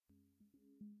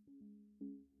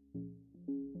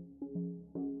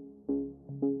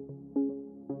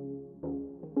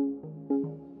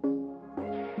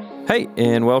Hey,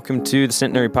 and welcome to the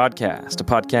Centenary Podcast, a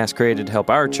podcast created to help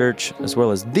our church, as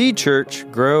well as the church,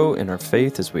 grow in our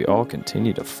faith as we all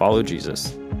continue to follow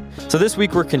Jesus. So this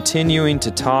week we're continuing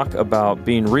to talk about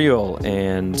being real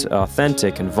and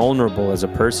authentic and vulnerable as a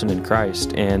person in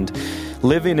Christ, and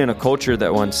living in a culture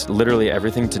that wants literally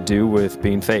everything to do with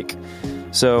being fake.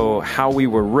 So how we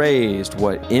were raised,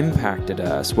 what impacted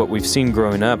us, what we've seen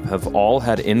growing up have all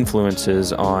had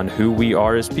influences on who we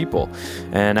are as people.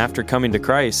 And after coming to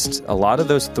Christ, a lot of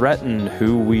those threaten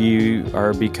who we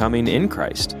are becoming in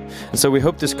Christ. And so we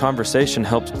hope this conversation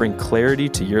helps bring clarity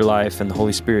to your life, and the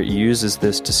Holy Spirit uses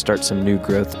this to start some new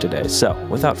growth today. So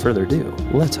without further ado,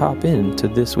 let's hop into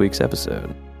this week's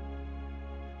episode.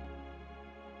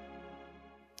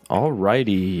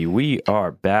 Alrighty, we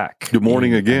are back. Good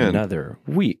morning again. Another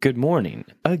week. Good morning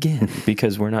again,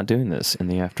 because we're not doing this in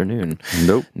the afternoon.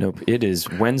 Nope. It is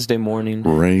Wednesday morning.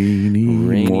 Rainy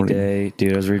morning. Day.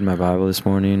 Dude, I was reading my Bible this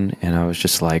morning, and I was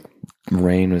just like,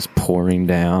 rain was pouring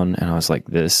down, and I was like,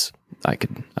 I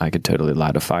could totally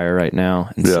light a fire right now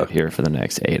and sit here for the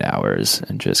next 8 hours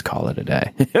and just call it a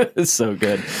day. It's so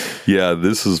good. Yeah,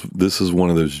 this is one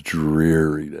of those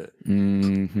dreary days.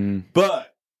 Mm-hmm. But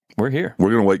we're here.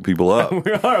 We're going to wake people up.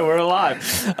 We're alive.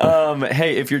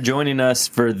 Hey, if you're joining us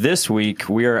for this week,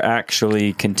 we are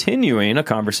actually continuing a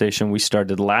conversation we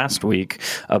started last week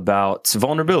about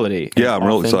vulnerability. Yeah, I'm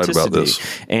really excited about this.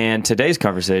 And today's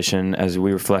conversation, as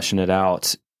we were fleshing it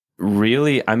out,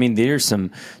 really, I mean, there's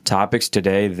some topics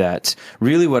today that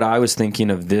really what I was thinking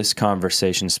of this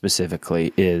conversation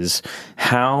specifically is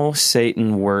how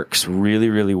Satan works really,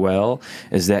 really well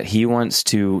is that he wants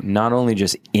to not only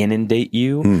just inundate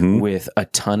you with a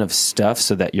ton of stuff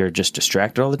so that you're just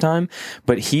distracted all the time,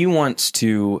 but he wants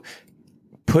to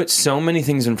put so many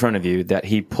things in front of you that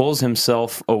he pulls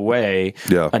himself away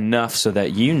enough so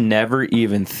that you never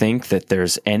even think that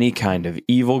there's any kind of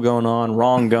evil going on,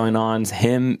 wrong going on,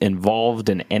 him involved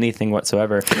in anything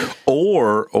whatsoever.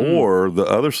 Or the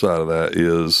other side of that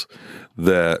is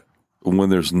that when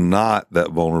there's not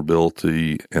that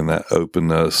vulnerability and that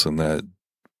openness and that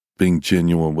being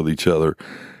genuine with each other,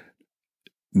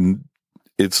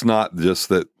 it's not just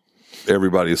that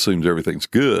everybody assumes everything's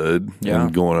good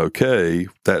and going okay.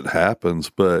 That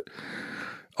happens, but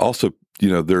also,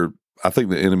 I think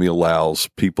the enemy allows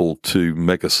people to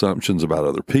make assumptions about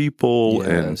other people,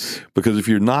 and because if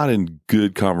you're not in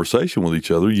good conversation with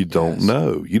each other, you don't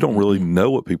know. You don't really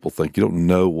know what people think. You don't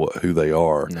know who they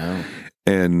are. No.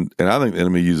 And I think the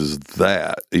enemy uses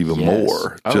that even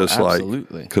more,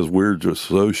 absolutely. Because we're just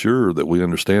so sure that we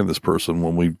understand this person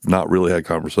when we've not really had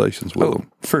conversations with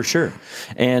them. For sure.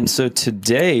 And so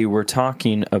today we're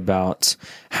talking about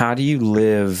how do you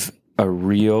live a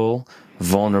real,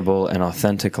 vulnerable, and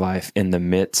authentic life in the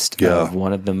midst of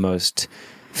one of the most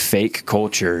fake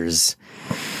cultures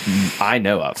I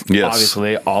know of. Yes.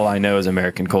 Obviously, all I know is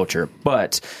American culture,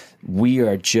 but we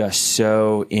are just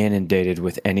so inundated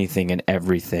with anything and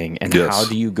everything. And how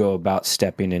do you go about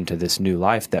stepping into this new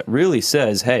life that really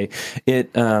says, hey,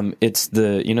 it's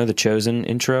the Chosen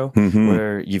intro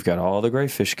where you've got all the great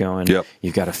fish going. Yep.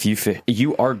 You've got a few fish.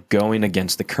 You are going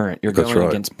against the current. You're going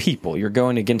against people. You're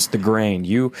going against the grain.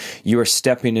 You are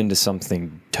stepping into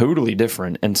something totally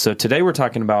different. And so today we're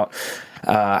talking about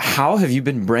how have you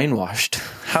been brainwashed?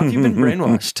 How have you been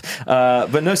brainwashed?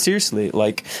 But no, seriously,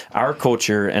 like our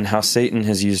culture and how Satan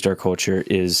has used our culture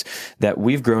is that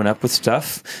we've grown up with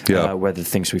stuff, whether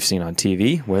things we've seen on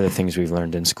TV, whether things we've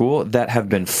learned in school, that have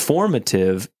been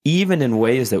formative, even in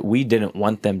ways that we didn't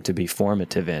want them to be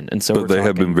formative in. And so they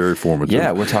have been very formative.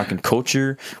 Yeah, we're talking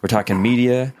culture, we're talking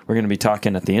media. We're going to be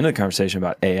talking at the end of the conversation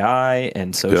about AI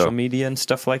and social media and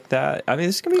stuff like that. I mean,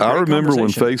 this is going to be a great remember when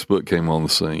Facebook came on the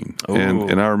scene,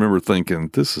 and I remember thinking,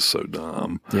 this is so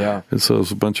dumb. Yeah. And so it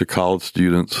was a bunch of college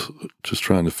students just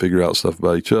trying to figure out stuff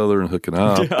about each other and hooking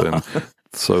up. And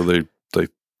so they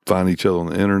find each other on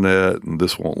the internet, and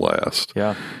this won't last.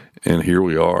 Yeah. And here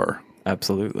we are.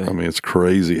 Absolutely. I mean, it's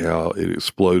crazy how it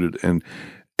exploded and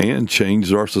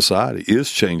changed our society,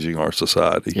 is changing our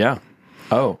society. Yeah.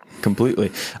 Oh, completely.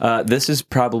 This is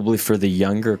probably for the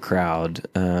younger crowd,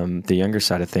 the younger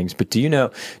side of things. But do you know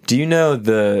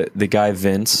the guy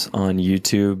Vince on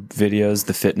YouTube videos,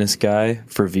 the fitness guy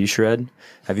for V-Shred?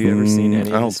 Have you ever seen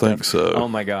any? I don't think so. Oh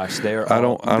my gosh, they are. I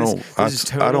don't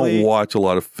watch a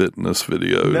lot of fitness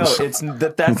videos. No,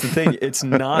 that's the thing. It's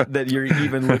not that you're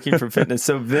even looking for fitness.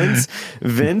 So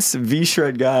Vince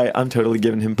V-Shred guy, I'm totally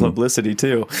giving him publicity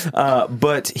too.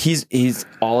 But he's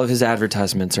all of his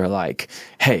advertisements are like,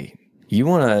 hey,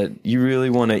 you really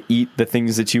want to eat the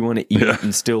things that you want to eat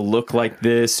and still look like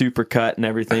this, super cut and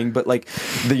everything. But like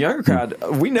the younger crowd,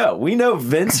 we know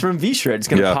Vince from V-Shred is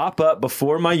going to pop up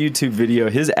before my YouTube video.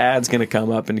 His ad's going to come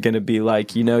up and going to be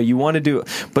like, you want to do it.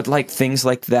 But like things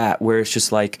like that, where it's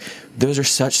just like, those are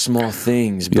such small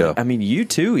things. But I mean, you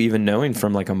too, even knowing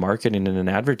from like a marketing and an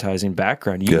advertising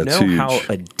background, you know how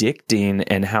addicting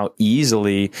and how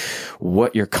easily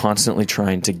what you're constantly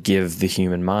trying to give the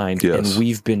human mind. And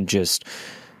we've been just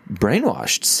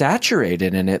brainwashed,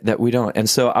 saturated in it that we don't. And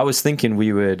so I was thinking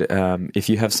we would, if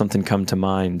you have something come to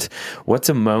mind, what's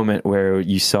a moment where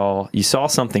you saw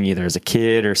something either as a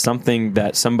kid or something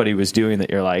that somebody was doing that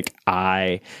you're like,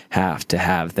 I have to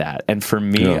have that. And for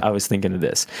me, I was thinking of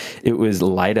this. It was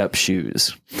light up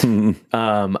shoes.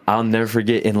 I'll never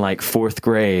forget in like 4th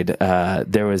grade,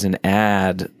 there was an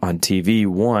ad on TV,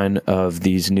 one of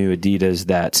these new Adidas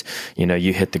that,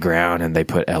 you hit the ground and they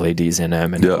put LEDs in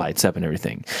them and it lights up and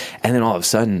everything. And then all of a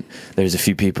sudden, there's a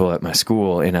few people at my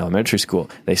school, in elementary school,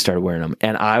 they started wearing them.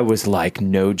 And I was like,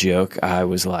 no joke, I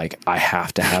was like, I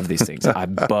have to have these things. I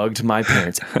bugged my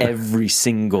parents every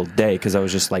single day because I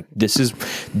was just like, this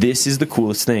is the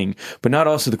coolest thing. But not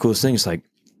also the coolest thing. It's like,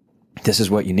 this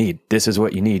is what you need. This is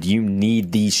what you need. You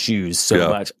need these shoes so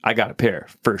much. I got a pair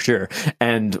for sure.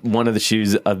 And one of the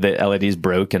shoes of the LEDs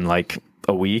broke in like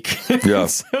a week. Yeah.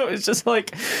 So it's just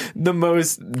like the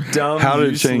most dumb. How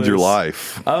did it change your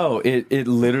life? Oh, it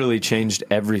literally changed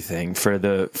everything for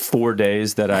the 4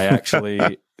 days that I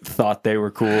actually thought they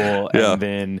were cool, and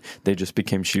then they just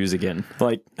became shoes again.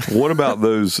 Like, what about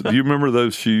those? Do you remember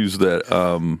those shoes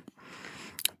that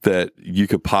that you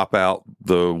could pop out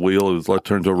the wheel? It was like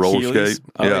turned to a roller skate.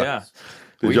 Oh yeah.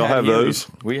 Did y'all have those?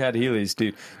 We had Heelys,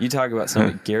 dude. You talk about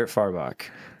something. Garrett Farbach.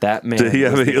 That man was the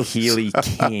Heely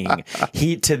king.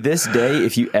 He, to this day,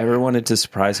 if you ever wanted to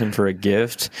surprise him for a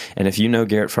gift, and if you know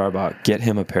Garrett Farbach, get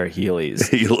him a pair of Heelys.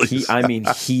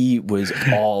 He was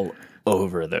all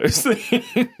over those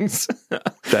things.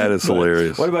 That is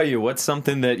hilarious. What about you? What's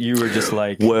something that you were just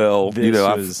like? Well,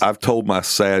 I've told my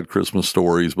sad Christmas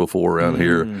stories before around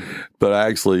here, but I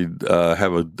actually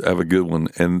have a good one,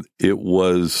 and it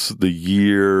was the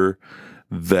year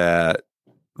that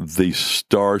the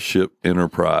Starship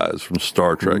Enterprise from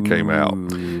Star Trek came out,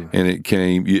 and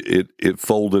it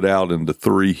folded out into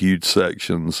 3 huge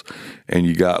sections, and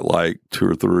you got like 2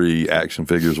 or 3 action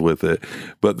figures with it.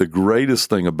 But the greatest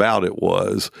thing about it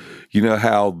was,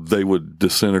 how they would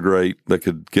disintegrate. They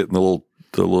could get in the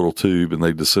little tube and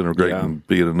they disintegrate and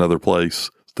be in another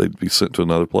place. They'd be sent to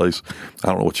another place. I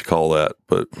don't know what you call that,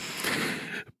 but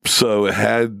so it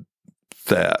had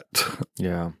that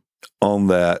on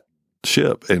that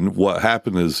ship. And what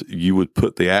happened is you would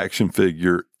put the action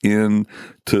figure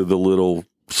into the little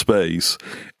space,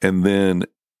 and then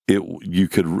you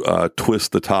could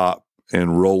twist the top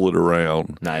and roll it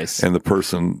around. Nice. And the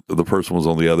person was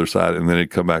on the other side, and then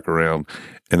it'd come back around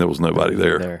and there was nobody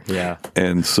there. Yeah.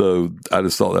 And so I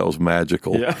just thought that was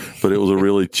magical. Yeah. But it was a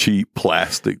really cheap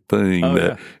plastic thing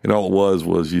and all it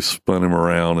was you spun him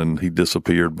around and he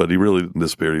disappeared, but he really didn't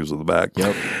disappear. He was in the back.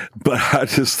 Yep. But I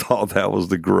just thought that was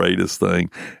the greatest thing.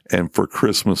 And for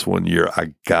Christmas one year,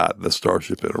 I got the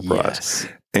Starship Enterprise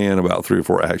and about 3 or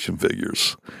 4 action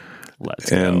figures. Let's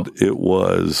go. And it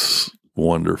was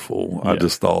wonderful. Yeah. I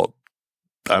just thought,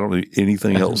 I don't need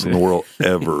anything else in the world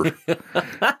ever.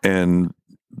 And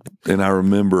I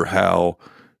remember how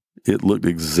it looked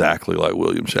exactly like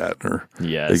William Shatner.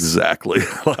 Yes. Exactly.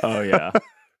 Oh, yeah.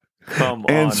 Come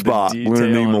and on. Spock.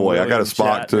 Leonard Nimoy. I got a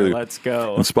Spock, Shatner. too. Let's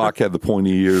go. And Spock had the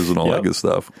pointy ears and all that good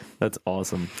stuff. That's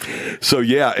awesome. So,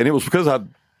 and it was because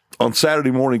on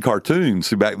Saturday morning cartoons,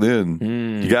 see, back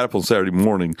then, you got up on Saturday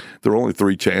morning, there were only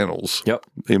 3 channels. Yep.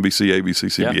 NBC, ABC,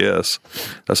 CBS.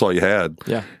 That's all you had.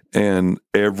 Yeah. And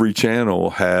every channel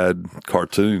had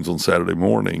cartoons on Saturday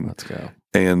morning. Let's go.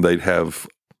 And they'd have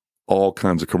all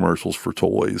kinds of commercials for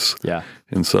toys. Yeah.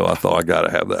 And so I thought, I got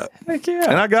to have that. Heck yeah.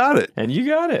 And I got it. And you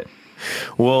got it.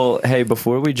 Well, hey,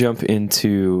 before we jump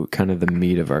into kind of the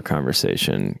meat of our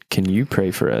conversation, can you pray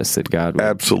for us that God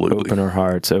would open our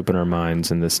hearts, open our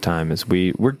minds in this time as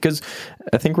because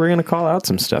I think we're going to call out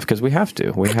some stuff because we have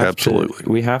to.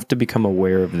 We have to become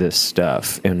aware of this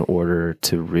stuff in order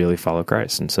to really follow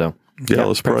Christ. And so,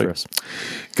 let's pray. For us.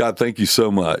 God, thank you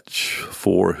so much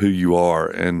for who you are.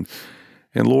 And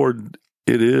Lord,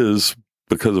 it is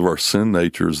because of our sin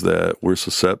natures that we're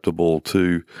susceptible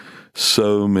to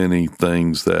so many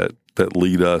things that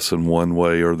lead us in one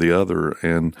way or the other.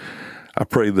 And I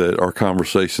pray that our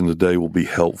conversation today will be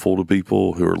helpful to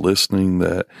people who are listening,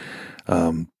 that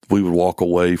we would walk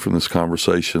away from this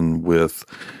conversation with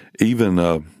even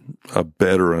a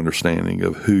better understanding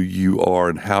of who you are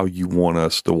and how you want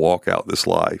us to walk out this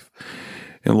life.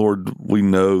 And Lord, we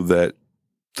know that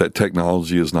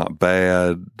technology is not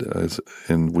bad,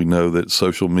 and we know that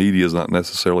social media is not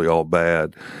necessarily all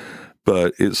bad,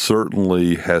 but it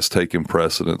certainly has taken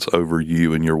precedence over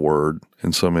you and your word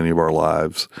in so many of our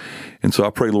lives. And so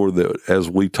I pray, Lord, that as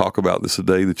we talk about this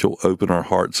today, that you'll open our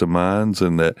hearts and minds,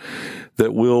 and that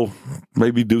we'll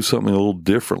maybe do something a little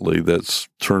differently that's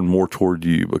turned more toward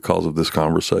you because of this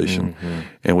conversation. Mm-hmm.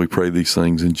 And we pray these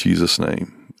things in Jesus'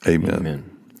 name. Amen.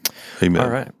 Amen. Amen. All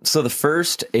right. So the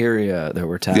first area that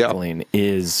we're tackling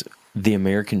is the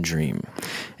American dream,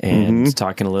 and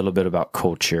talking a little bit about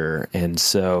culture. And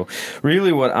so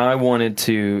really what I wanted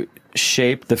to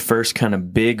shape the first kind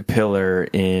of big pillar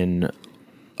in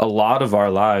a lot of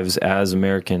our lives as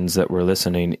Americans that we're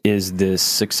listening is this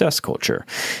success culture.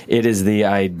 It is the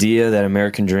idea that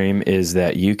American dream is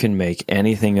that you can make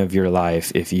anything of your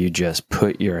life if you just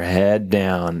put your head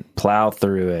down, plow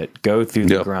through it, go through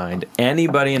the grind.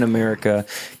 Anybody in America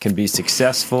can be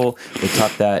successful. We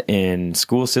taught that in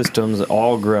school systems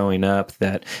all growing up,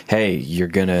 that, hey, you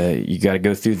got to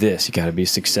go through this. You got to be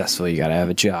successful. You got to have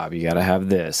a job. You got to have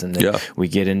this. And then we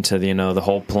get into the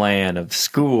whole plan of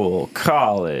school,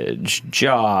 college,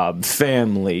 job,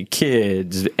 family,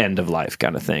 kids, end of life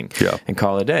kind of thing, and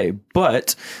call it a day.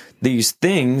 But these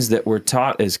things that we're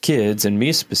taught as kids, and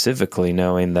me specifically,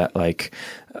 knowing that, like,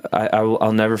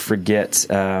 I'll never forget,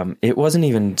 it wasn't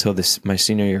even until my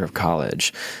senior year of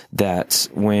college that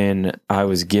when I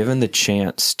was given the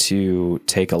chance to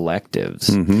take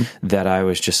electives, that I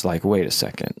was just like, wait a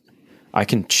second. I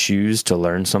can choose to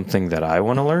learn something that I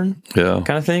want to learn, kind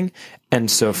of thing. And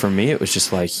so for me, it was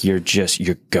just like, you're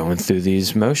going through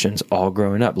these motions all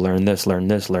growing up. Learn this, learn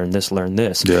this, learn this, learn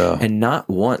this. Yeah. And not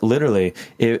one, literally,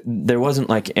 there wasn't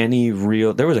like any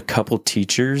real, there was a couple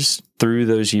teachers through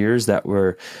those years that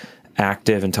were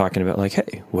active and talking about, like,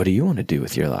 hey, what do you want to do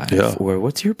with your life? Or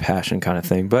what's your passion, kind of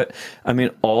thing. But I mean,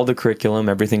 all the curriculum,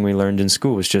 everything we learned in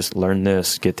school was just learn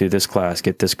this, get through this class,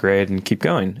 get this grade, and keep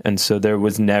going. And so there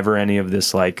was never any of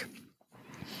this, like,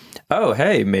 oh,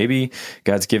 hey, maybe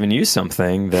God's given you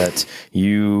something that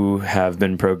you have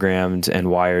been programmed and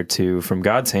wired to from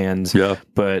God's hands. Yeah.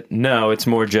 But no, it's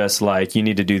more just like, you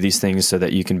need to do these things so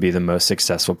that you can be the most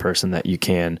successful person that you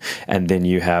can. And then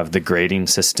you have the grading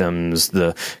systems,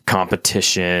 the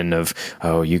competition of,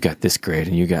 oh, you got this grade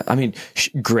and you got, I mean,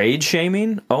 grade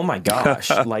shaming. Oh my gosh.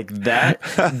 Like that,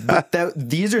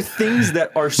 these are things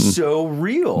that are so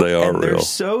real. They are and real. They're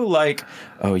so like,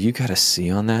 oh, you got a C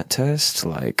on that test?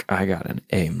 Like, I got an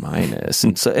A-.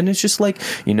 And it's just like,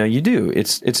 you do.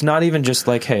 It's not even just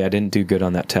like, hey, I didn't do good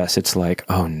on that test. It's like,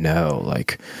 oh no,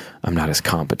 like, I'm not as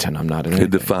competent. I'm not.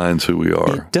 It defines who we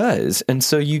are. It does. And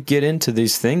so you get into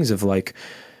these things of, like,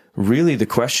 really the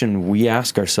question we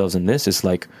ask ourselves in this is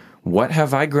like, what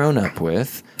have I grown up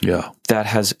with that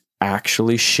has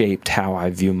actually shaped how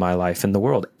I view my life in the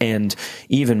world? And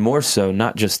even more so,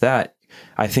 not just that,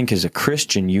 I think as a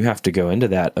Christian, you have to go into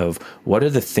that of, what are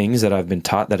the things that I've been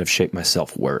taught that have shaped my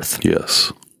self-worth?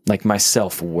 Yes. Like, my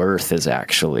self-worth is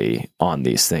actually on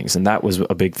these things. And that was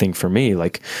a big thing for me.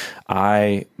 Like,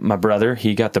 my brother,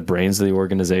 he got the brains of the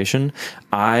organization.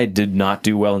 I did not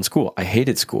do well in school. I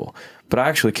hated school, but I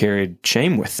actually carried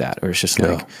shame with that. Or it's just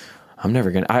like,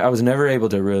 I was never able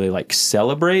to really, like,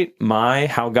 celebrate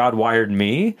how God wired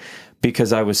me,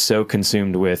 because I was so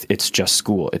consumed with, it's just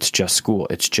school, it's just school,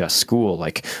 it's just school.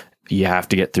 Like, you have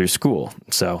to get through school.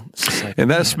 So, like, and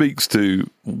that speaks to,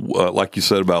 like you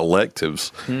said about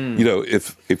electives.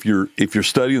 If you're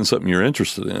studying something you're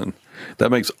interested in,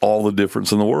 that makes all the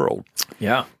difference in the world.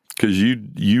 Yeah, because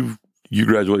you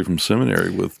graduated from seminary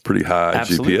with pretty high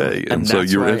GPA, and so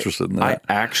you're interested in that.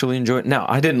 I actually enjoy it. Now,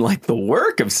 I didn't like the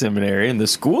work of seminary and the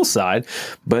school side,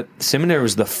 but seminary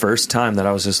was the first time that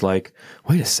I was just like,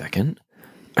 wait a second,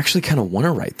 I actually kind of want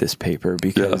to write this paper,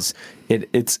 because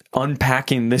it's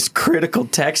unpacking this critical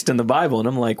text in the Bible. And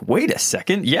I'm like, wait a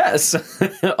second, yes.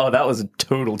 Oh, that was a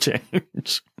total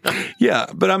change. Yeah,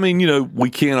 but I mean, we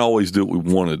can't always do what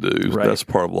we want to do. Right. That's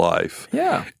part of life.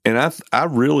 Yeah. And I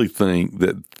really think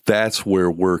that that's where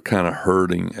we're kind of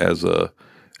hurting as a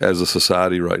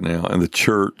society right now. And the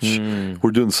church,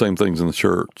 we're doing the same things in the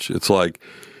church. It's like,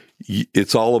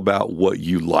 it's all about what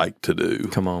you like to do.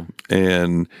 Come on.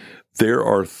 And there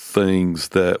are things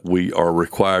that we are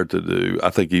required to do, I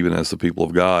think, even as the people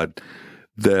of God,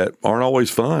 that aren't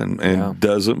always fun and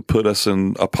doesn't put us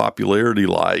in a popularity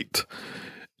light.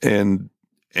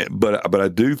 But I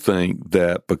do think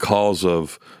that because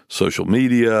of social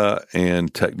media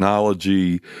and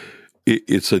technology,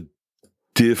 it's a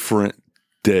different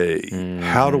day,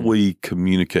 how do we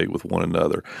communicate with one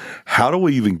another? How do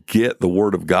we even get the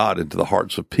Word of God into the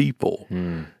hearts of people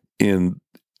in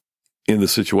the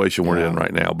situation we're in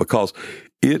right now? Because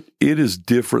it is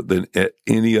different than at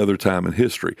any other time in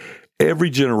history. Every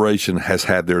generation has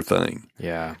had their thing.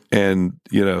 Yeah. And,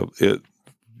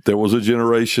 there was a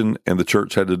generation and the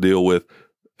church had to deal with,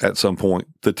 at some point,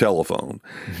 the telephone.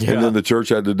 Yeah. And then the church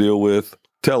had to deal with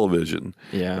television.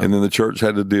 Yeah. And then the church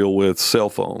had to deal with cell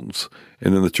phones.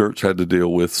 And then the church had to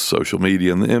deal with social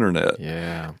media and the internet.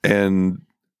 Yeah. And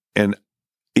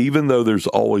even though there's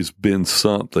always been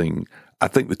something, I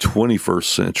think the 21st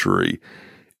century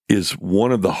is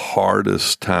one of the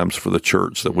hardest times for the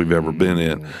church that we've ever been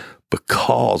in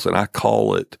because, and I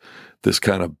call it this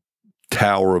kind of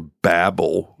Tower of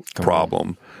Babel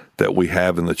problem that we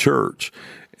have in the church.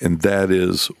 And that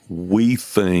is, we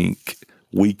think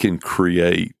we can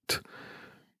create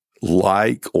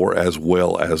like or as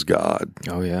well as God.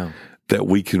 Oh, yeah. That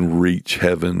we can reach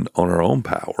heaven on our own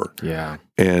power. Yeah.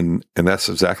 And that's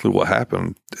exactly what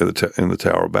happened in the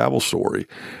Tower of Babel story,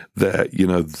 that,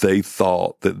 they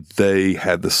thought that they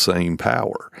had the same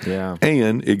power. Yeah.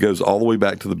 And it goes all the way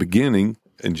back to the beginning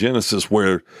in Genesis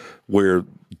where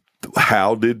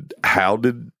how did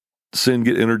sin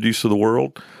get introduced to the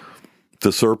world?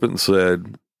 The serpent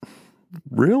said,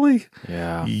 "Really?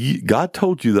 Yeah. God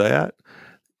told you that?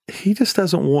 He just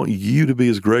doesn't want you to be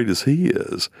as great as he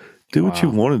is. Do what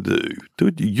you want to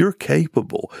do. You're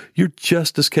capable. You're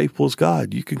just as capable as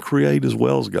God. You can create as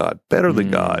well as God, better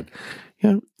than God.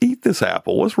 Eat this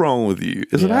apple. What's wrong with you?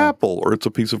 It's an apple or it's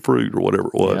a piece of fruit or whatever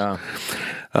it was." Yeah.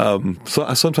 So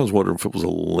I sometimes wonder if it was a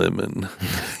lemon.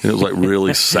 It was like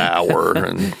really sour,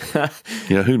 and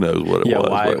who knows what it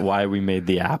was. Why we made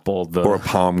the apple or a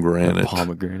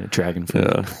pomegranate, dragon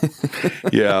fruit.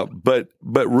 Yeah, but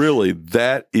really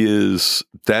that is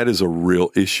a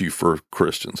real issue for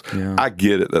Christians. Yeah. I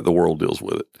get it that the world deals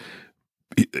with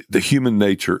it. The human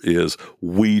nature is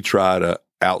we try to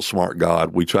outsmart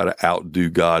God. We try to outdo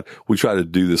God. We try to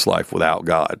do this life without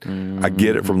God. I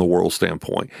get it from the world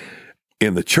standpoint.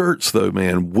 In the church, though,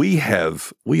 man, we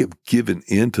have given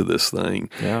into this thing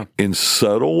in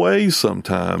subtle ways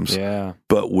sometimes,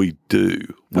 but we do.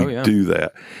 We do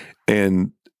that.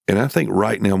 And I think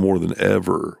right now more than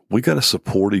ever, we got to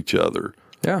support each other.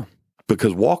 Yeah.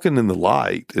 Because walking in the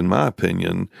light, in my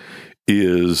opinion,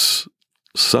 is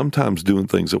sometimes doing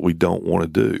things that we don't want to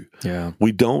do. Yeah.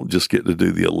 We don't just get to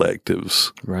do the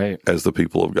electives as the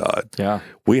people of God. Yeah.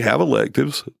 We have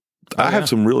electives. I have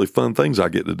some really fun things I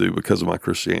get to do because of my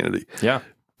Christianity. Yeah.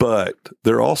 But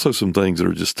there are also some things that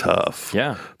are just tough.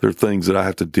 Yeah. There are things that I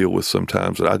have to deal with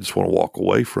sometimes that I just want to walk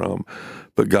away from.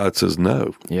 But God says,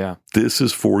 no. Yeah. This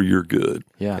is for your good.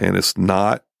 Yeah. And it's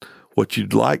not what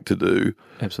you'd like to do.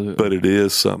 Absolutely. But it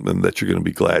is something that you're going to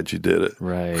be glad you did it.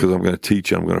 Right. Because I'm going to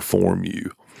teach you. I'm going to form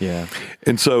you. Yeah.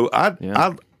 And so I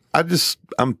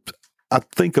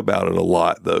think about it a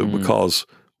lot, though, because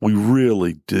we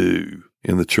really do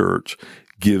in the church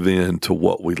give in to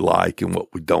what we like and what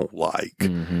we don't like.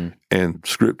 And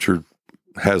Scripture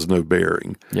has no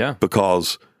bearing. Yeah.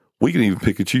 Because we can even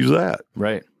pick and choose that.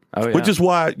 Right. Oh, yeah. Which is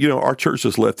why, our church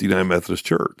just left the United Methodist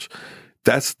Church.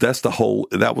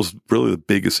 That was really the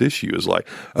biggest issue, is like,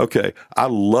 okay, I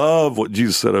love what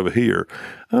Jesus said over here.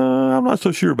 I'm not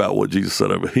so sure about what Jesus said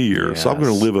over here. So I'm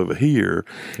going to live over here.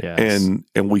 Yes.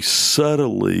 And we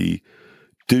subtly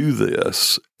do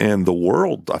this, and the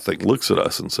world, I think, looks at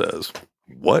us and says,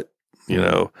 what? We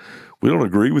don't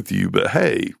agree with you, but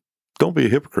hey, don't be a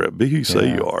hypocrite. Be who you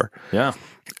say you are. Yeah.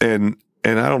 And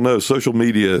I don't know, social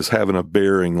media is having a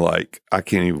bearing like I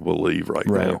can't even believe right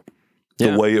now.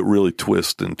 The way it really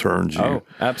twists and turns you. Oh,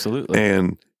 absolutely.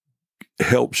 And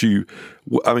helps you.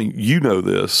 I mean,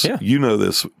 this. Yeah. You know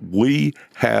this. We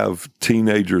have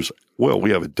teenagers. Well, we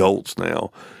have adults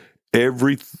now.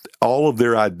 All of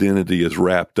their identity is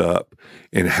wrapped up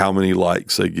in how many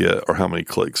likes they get or how many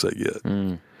clicks they get.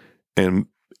 And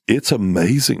it's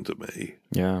amazing to me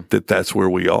that that's where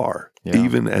we are,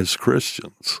 even as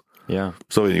Christians. Yeah.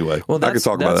 So anyway, I could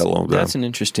talk about that a long time. That's an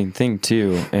interesting thing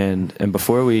too. And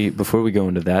before we go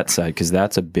into that side, because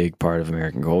that's a big part of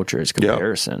American culture, is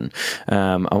comparison.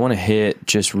 I want to hit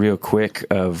just real quick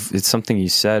it's something you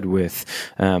said with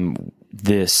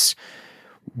this.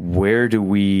 Where do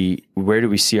we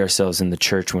see ourselves in the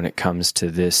church when it comes to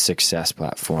this success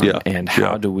platform? And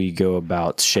how do we go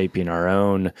about shaping our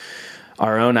own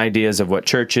our own ideas of what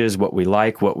church is, what we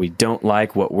like, what we don't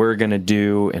like, what we're going to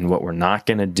do, and what we're not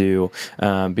going to do.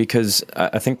 Because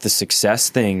I think the success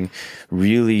thing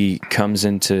really comes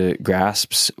into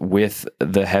grasps with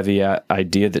the heavy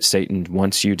idea that Satan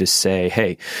wants you to say,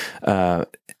 hey,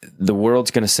 the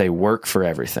world's going to say work for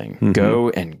everything. Mm-hmm.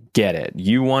 Go and get it.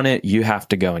 You want it, you have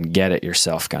to go and get it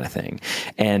yourself, kind of thing.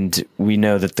 And we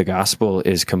know that the gospel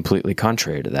is completely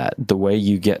contrary to that. The way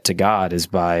you get to God is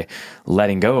by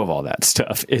letting go of all that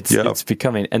stuff. It's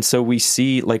becoming, and so we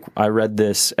see, like I read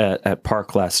this at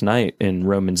Park last night in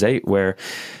Romans 8, where,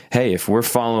 hey, if we're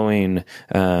following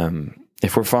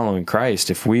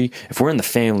Christ, if we're in the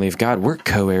family of God, we're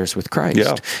co-heirs with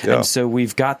Christ. Yeah. And so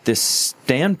we've got this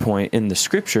standpoint in the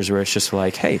scriptures where it's just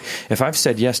like, hey, if I've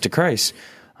said yes to Christ,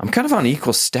 I'm kind of on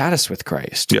equal status with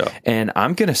Christ. Yeah. And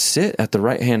I'm going to sit at the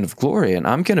right hand of glory, and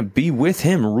I'm going to be with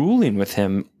him, ruling with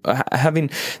him, having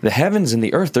the heavens and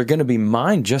the earth. They're going to be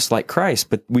mine just like Christ.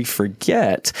 But we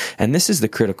forget, and this is the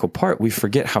critical part, we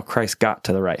forget how Christ got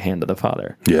to the right hand of the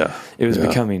Father. Yeah. It was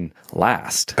becoming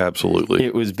last. Absolutely.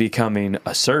 It was becoming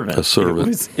a servant.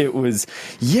 It was,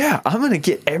 I'm going to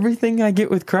get everything I get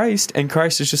with Christ. And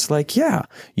Christ is just like,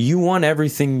 you want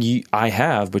everything I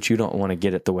have, but you don't want to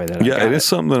get it the way that I got it. Yeah, it is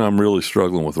something that I'm really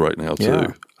struggling with right now, too.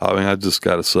 Yeah. I mean, I just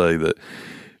got to say that,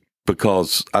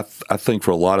 because I think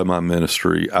for a lot of my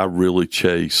ministry, I really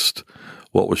chased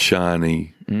what was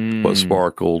shiny, what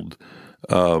sparkled,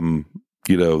 the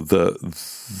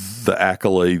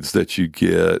accolades that you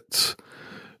get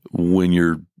when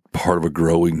you're part of a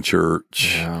growing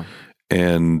church,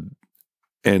 and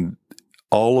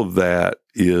all of that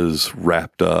is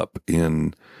wrapped up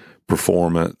in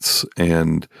performance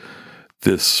and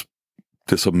this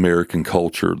American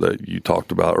culture that you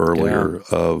talked about earlier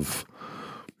of,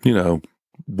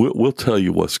 we'll tell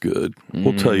you what's good.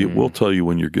 We'll tell you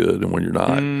when you're good and when you're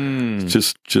not.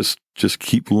 Just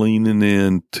keep leaning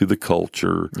into the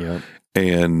culture,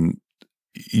 and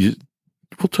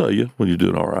we'll tell you when you're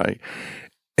doing all right.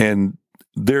 And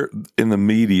there in the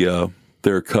media,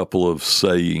 there are a couple of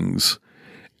sayings,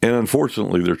 and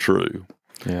unfortunately, they're true.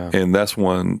 Yeah, and that's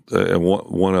one. And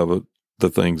one of the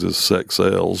things is sex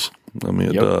sells. I mean,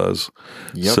 it does.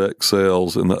 Yep. Sex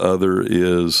sells, and the other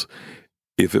is,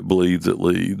 if it bleeds, it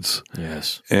leads.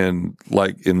 Yes. And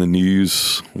like in the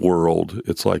news world,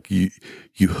 it's like you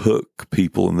hook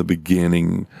people in the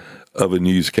beginning of a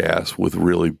newscast with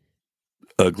really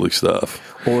ugly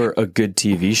stuff. Or a good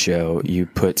TV show, you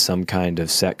put some kind of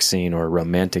sex scene or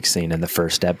romantic scene in the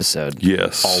first episode.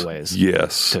 Yes. Always.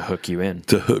 Yes. To hook you in.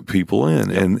 To hook people in.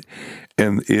 Yep.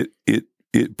 And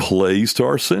it plays to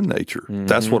our sin nature. Mm-hmm.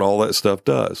 That's what all that stuff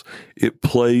does. It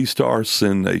plays to our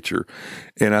sin nature.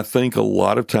 And I think a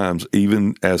lot of times,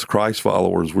 even as Christ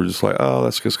followers, we're just like, oh,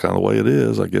 that's just kind of the way it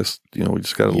is. I guess, we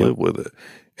just got to live with it.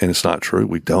 And it's not true.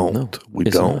 We don't. No, we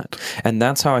don't. Not. And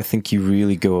that's how I think you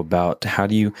really go about, how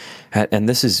do you, and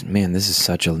this is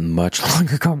such a much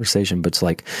longer conversation, but it's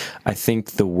like, I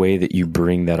think the way that you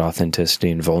bring that authenticity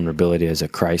and vulnerability as a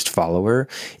Christ follower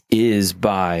is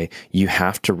by, you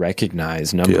have to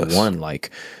recognize, number one, like,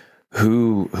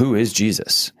 who is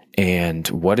Jesus? And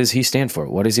what does he stand for?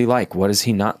 What is he like? What is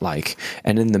he not like?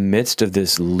 And in the midst of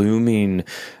this looming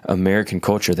American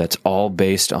culture that's all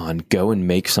based on go and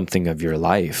make something of your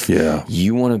life,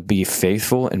 you want to be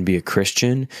faithful and be a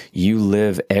Christian. You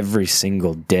live every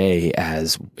single day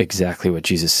as exactly what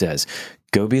Jesus says.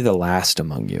 Go be the last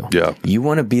among you. Yeah. You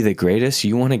want to be the greatest?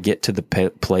 You want to get to the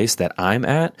place that I'm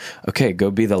at? Okay,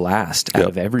 go be the last out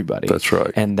of everybody. That's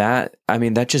right. And that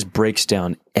just breaks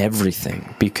down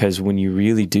everything, because when you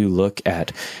really do look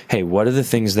at, hey, what are the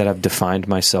things that I've defined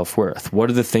my self-worth? What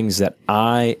are the things that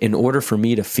in order for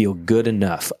me to feel good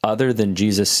enough, other than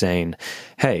Jesus saying,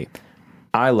 hey,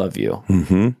 I love you.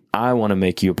 Mm-hmm. I want to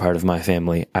make you a part of my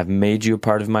family. I've made you a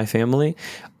part of my family.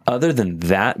 Other than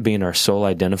that being our sole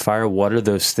identifier, what are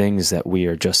those things that we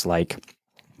are just like,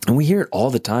 and we hear it all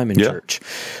the time in church.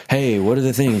 Hey, what are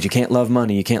the things? You can't love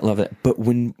money. You can't love that. But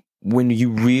when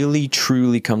you really,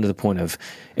 truly come to the point of,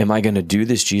 am I going to do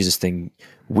this Jesus thing?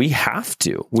 We have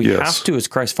to. We have to, as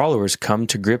Christ followers, come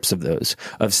to grips of those,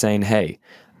 of saying, hey,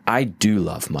 I do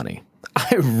love money.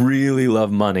 I really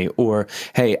love money. Or,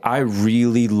 hey, I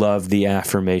really love the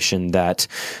affirmation that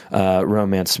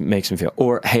romance makes me feel.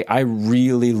 Or, hey, I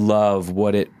really love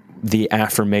the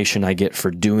affirmation I get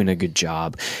for doing a good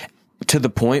job. To the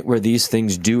point where these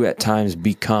things do at times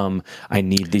become, I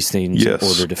need these things in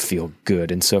order to feel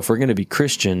good. And so if we're going to be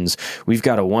Christians, we've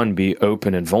got to, be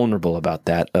open and vulnerable about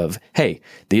that of, hey,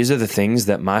 these are the things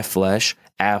that my flesh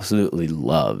absolutely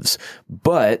loves.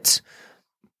 But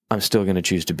I'm still going to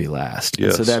choose to be last.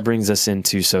 Yes. So that brings us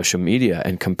into social media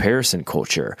and comparison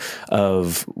culture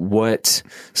of what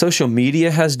social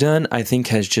media has done, I think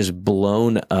has just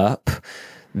blown up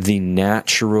the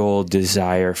natural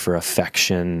desire for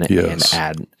affection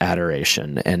and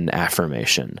adoration and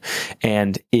affirmation.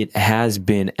 And it has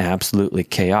been absolutely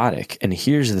chaotic. And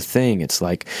here's the thing. It's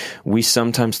like we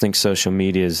sometimes think social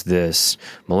media is this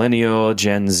millennial,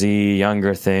 Gen Z,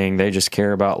 younger thing. They just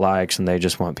care about likes and they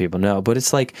just want people to know. But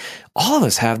it's like all of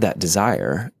us have that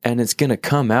desire, and it's going to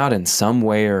come out in some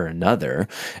way or another,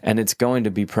 and it's going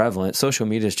to be prevalent. Social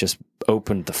media has just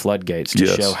opened the floodgates to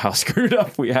show how screwed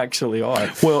up we actually are.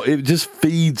 Well, it just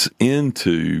feeds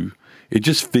into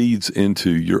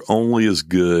you're only as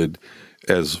good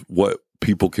as what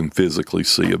people can physically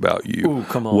see about you. Ooh,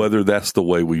 come on. Whether that's the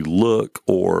way we look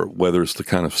or whether it's the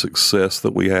kind of success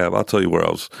that we have. I'll tell you where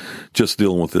I was just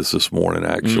dealing with this morning,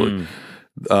 actually.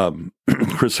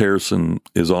 Chris Harrison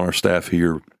is on our staff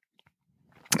here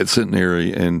at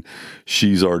Centenary, and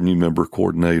she's our new member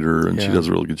coordinator, and she does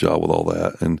a really good job with all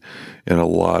that. And a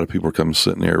lot of people are coming to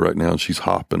Centenary right now, and she's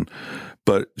hopping.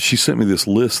 But she sent me this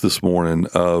list this morning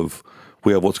of,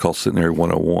 we have what's called Centenary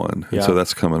 101, and so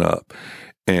that's coming up.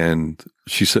 And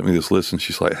she sent me this list, and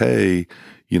she's like, hey,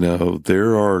 you know,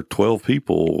 there are 12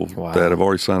 people that have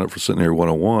already signed up for Centenary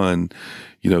 101.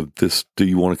 You know, do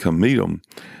you want to come meet them?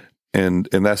 And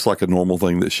that's like a normal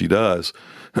thing that she does.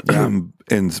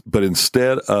 But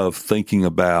instead of thinking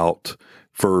about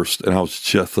first, and I was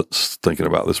just thinking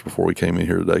about this before we came in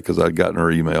here today because I'd gotten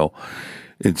her email,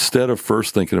 instead of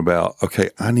first thinking about,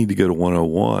 okay, I need to go to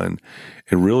 101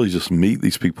 and really just meet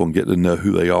these people and get to know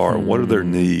who they are and what are their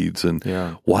needs and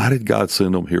why did God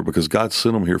send them here? Because God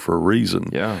sent them here for a reason.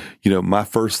 Yeah. You know, my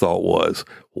first thought was,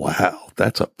 wow,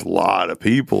 that's a lot of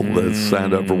people that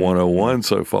signed up for 101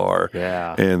 so far.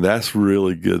 Yeah. And that's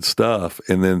really good stuff.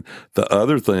 And then the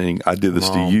other thing, I did this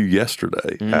to you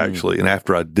yesterday, actually. And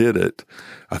after I did it,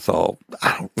 I thought,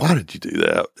 why did you do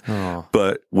that? Oh.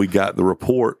 But we got the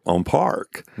report on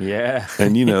Park. Yeah.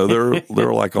 And, you know, there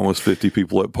are like almost 50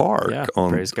 people at Park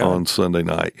on Sunday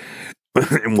night.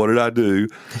 And what did I do?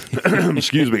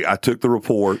 Excuse me. I took the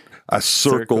report, I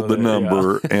circled the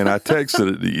number, and I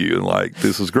texted it to you, and like,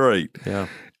 this is great. Yeah.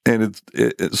 And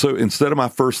so instead of my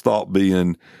first thought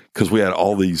being, because we had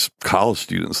all these college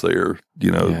students there,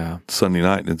 you know, Sunday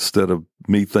night, and instead of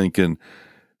me thinking,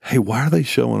 hey, why are they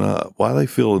showing up? Why do they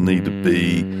feel a need to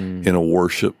be in a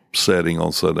worship setting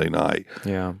on Sunday night?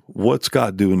 Yeah. What's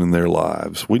God doing in their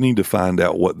lives? We need to find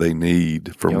out what they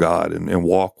need from God and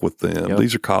walk with them.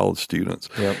 These are college students.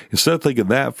 Instead of thinking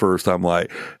that first, I'm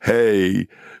like, hey,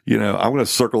 you know, I'm going to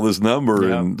circle this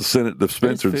number and send it to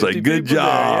Spencer and say, good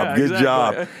job, good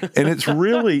job. And it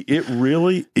really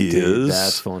is. Dude,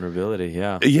 that's vulnerability.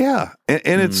 Yeah. Yeah.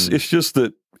 And it's just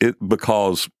that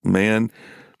because, man,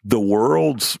 the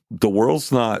world's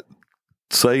not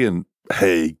saying,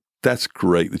 hey, that's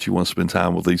great that you want to spend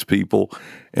time with these people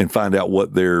and find out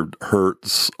what their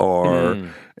hurts are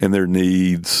and their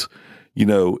needs. You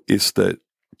know, it's that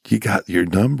your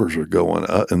numbers are going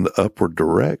up in the upward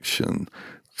direction.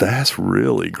 That's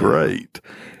really great.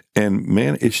 And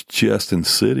man, it's just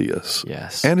insidious.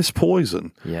 Yes. And it's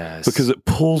poison. Yes. Because it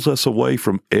pulls us away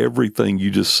from everything you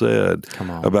just said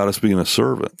about us being a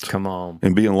servant. Come on.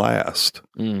 And being last.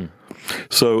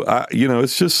 So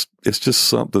it's just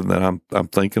something that I'm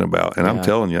thinking about. And I'm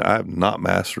telling you, I have not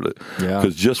mastered it.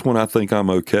 Because just when I think I'm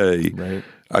okay,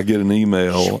 I get an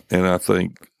email and I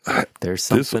think there's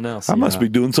something else. I must be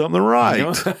doing something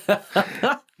right.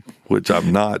 Which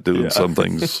I'm not doing some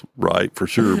things right for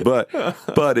sure,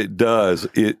 but it does.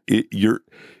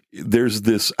 There's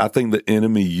this. I think the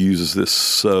enemy uses this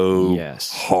so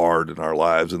hard in our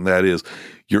lives, and that is,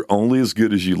 you're only as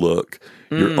good as you look.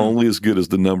 You're only as good as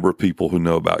the number of people who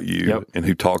know about you and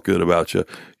who talk good about you.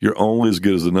 You're only as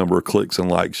good as the number of clicks and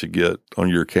likes you get on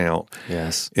your account.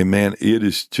 Yes, and man, it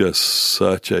is just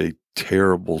such a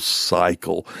terrible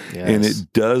cycle. And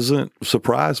it doesn't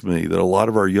surprise me that a lot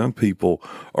of our young people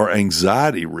are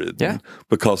anxiety ridden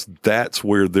because that's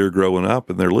where they're growing up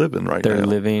and they're living now.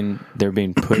 They're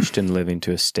being pushed and living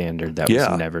to a standard that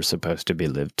was never supposed to be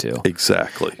lived to.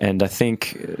 Exactly. And I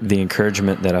think the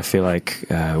encouragement that I feel like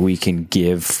we can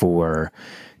give for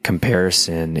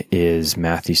comparison is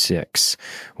Matthew 6,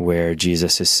 where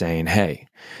Jesus is saying, hey,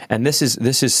 and this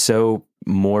is so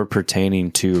more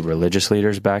pertaining to religious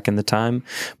leaders back in the time,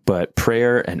 but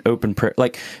prayer and open prayer,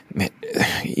 like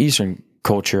Eastern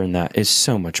culture and that is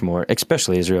so much more,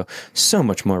 especially Israel, so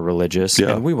much more religious.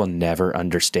 Yeah. And we will never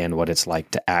understand what it's like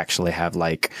to actually have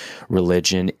like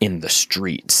religion in the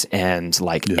streets and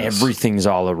like everything's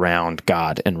all around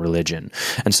God and religion.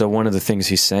 And so one of the things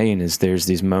he's saying is there's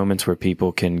these moments where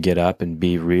people can get up and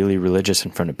be really religious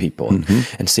in front of people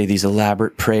and say these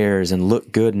elaborate prayers and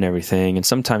look good and everything. And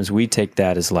sometimes we take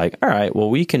that as like, all right, well,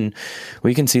 we can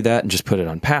see that and just put it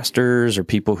on pastors or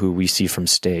people who we see from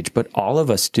stage, but all of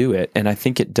us do it. And I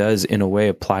think it does, in a way,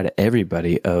 apply to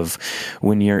everybody of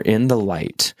when you're in the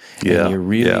light and you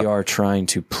really are trying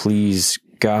to please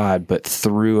God, but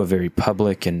through a very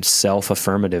public and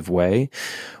self-affirmative way.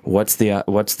 What's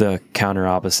the counter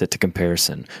opposite to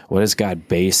comparison? What does God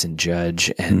base and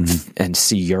judge and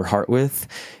see your heart with?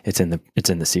 It's in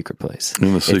the secret place.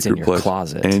 In the secret it's in your place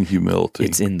closet. And humility.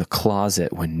 It's in the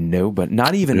closet when nobody,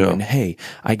 not even when, hey,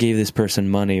 I gave this person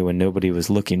money when nobody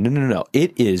was looking. No.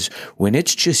 It is when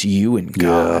it's just you and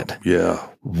God. Yeah.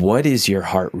 What is your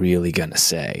heart really going to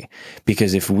say?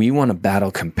 Because if we want to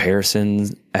battle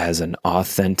comparisons as an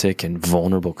authentic and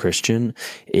vulnerable Christian,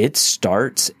 it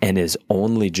starts and is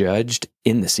only judged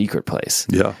in the secret place.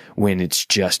 Yeah. When it's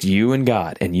just you and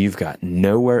God and you've got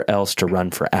nowhere else to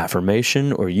run for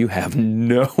affirmation or you have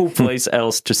no place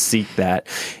else to seek that.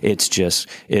 It's just,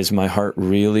 is my heart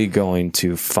really going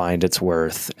to find its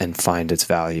worth and find its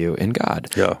value in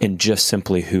God? Yeah. And just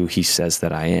simply who he says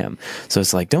that I am. So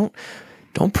it's like, don't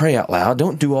pray out loud.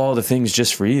 Don't do all the things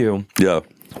just for you. Yeah.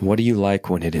 What do you like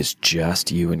when it is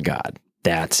just you and God?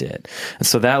 That's it. And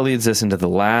so that leads us into the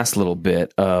last little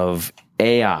bit of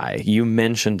AI. You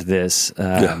mentioned this,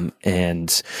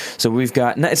 and so we've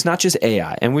got, it's not just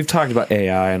AI, and we've talked about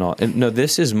AI and all. And no,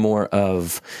 this is more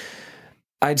of,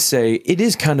 I'd say it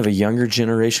is kind of a younger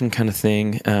generation kind of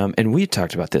thing. And we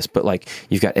talked about this, but like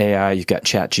you've got AI, you've got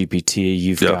ChatGPT,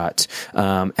 you've got,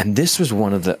 and this was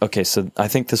one of the, okay, so I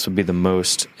think this would be the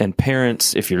most, and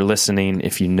parents, if you're listening,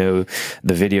 if you know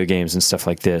the video games and stuff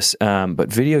like this,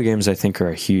 but video games I think are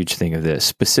a huge thing of this,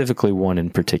 specifically one in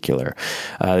particular,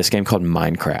 this game called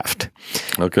Minecraft.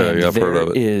 Okay, I've heard of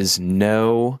it. There is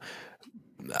no,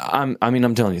 I'm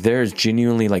telling you, there is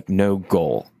genuinely like no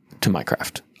goal to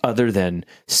Minecraft other than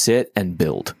sit and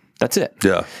build. That's it.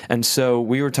 Yeah. And so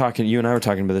you and I were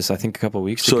talking about this, I think, a couple of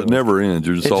weeks ago. So it never ends.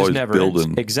 You're just always building.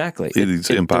 Ends. Exactly. These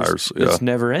empires. It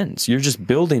never ends. You're just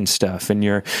building stuff and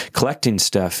you're collecting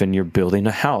stuff and you're building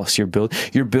a house. You're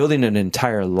building an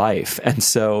entire life. And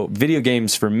so video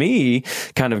games for me,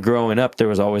 kind of growing up, there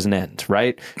was always an end,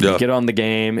 right? Yeah. You get on the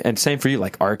game, and same for you,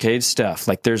 like arcade stuff.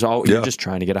 Like you're just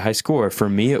trying to get a high score. For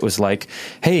me, it was like,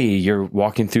 hey, you're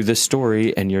walking through this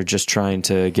story and you're just trying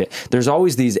to there's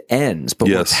always these ends, but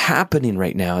what's happening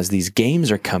right now is these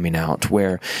games are coming out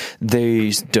where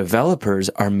these developers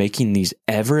are making these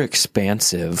ever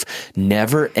expansive,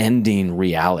 never ending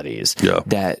realities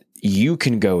that you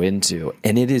can go into,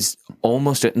 and it is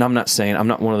almost, and I'm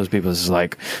not one of those people that's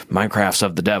like, Minecraft's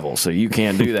of the devil, so you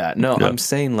can't do that. No, I'm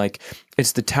saying like,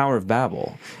 it's the Tower of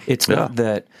Babel. It's not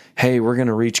that, hey, we're going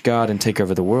to reach God and take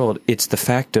over the world. It's the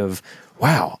fact of,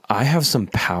 wow, I have some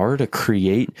power to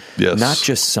create not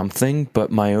just something, but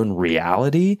my own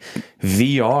reality,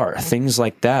 VR, things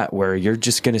like that, where you're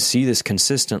just going to see this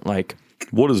consistent, like,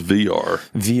 what is VR?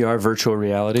 VR, virtual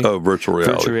reality. Oh, virtual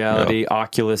reality. Virtual reality,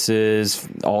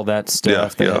 Oculuses, all that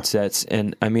stuff, the headsets.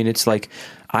 And I mean, it's like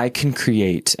I can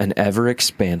create an ever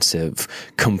expansive,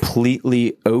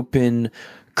 completely open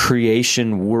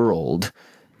creation world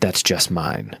that's just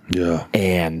mine. Yeah.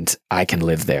 And I can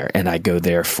live there. And I go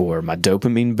there for my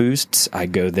dopamine boosts. I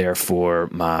go there for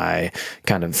my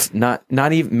kind of not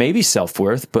even maybe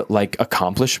self-worth, but like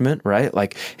accomplishment, right?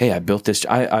 Like, hey, I built this.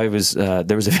 I was,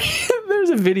 there was a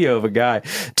video of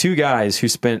two guys who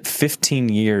spent 15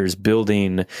 years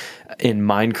building in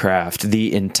Minecraft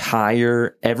the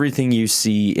entire, everything you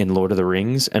see in Lord of the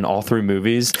Rings and all three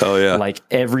movies. Oh, yeah. Like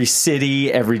every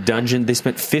city, every dungeon. They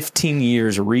spent 15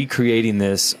 years recreating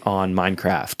this on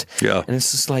Minecraft. Yeah. And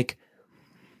it's just like,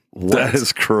 what? That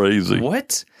is crazy.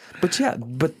 What?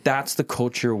 But that's the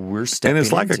culture we're stepping into. And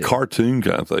it's like a cartoon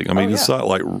kind of thing. I mean, it's not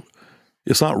like...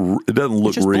 It doesn't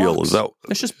look real. Blocks. Is that?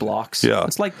 It's just blocks. Yeah.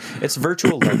 It's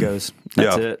virtual Legos.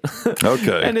 That's it.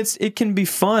 Okay. And it can be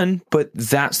fun, but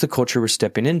that's the culture we're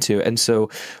stepping into. And so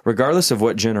regardless of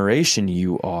what generation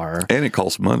you are. And it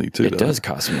costs money too. It does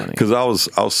cost money. Because I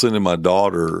was sending my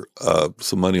daughter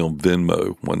some money on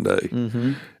Venmo one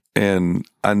day. And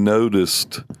I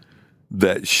noticed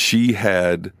that she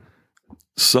had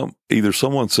either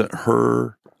someone sent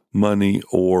her money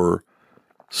or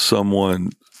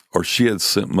she had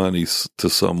sent money to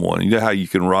someone. You know how you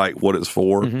can write what it's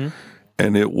for?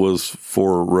 and it was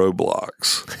for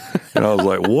Roblox. And I was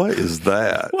like, what is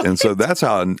that? And so that's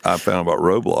how I found about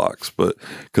Roblox. But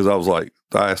because I was like,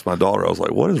 I asked my daughter, I was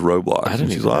like, what is Roblox?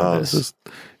 And she's like,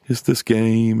 it's this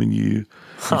game, and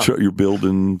you're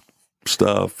building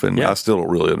stuff. And I still don't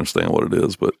really understand what it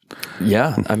is. But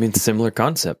yeah, I mean, similar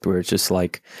concept where it's just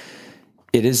like,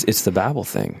 it's the Babel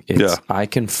thing. I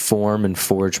can form and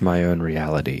forge my own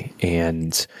reality.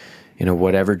 And,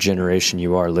 whatever generation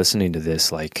you are listening to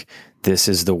this, like, this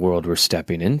is the world we're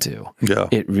stepping into. Yeah.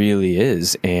 It really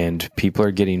is. And people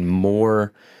are getting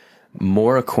more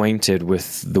acquainted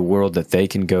with the world that they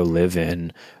can go live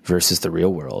in versus the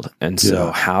real world. And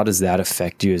so how does that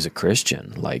affect you as a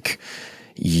Christian? Like,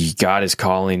 God is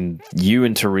calling you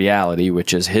into reality,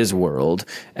 which is his world,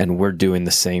 and we're doing the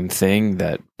same thing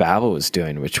that Babel was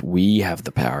doing, which we have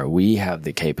the power, we have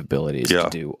the capabilities to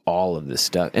do all of this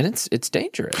stuff, and it's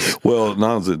dangerous. Well,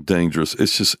 not only is it dangerous,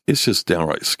 it's just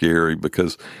downright scary,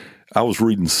 because I was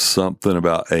reading something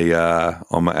about AI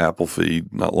on my Apple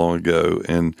feed not long ago,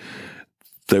 and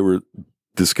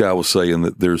this guy was saying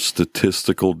that there's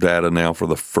statistical data now for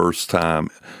the first time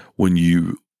when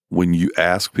you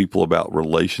ask people about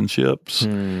relationships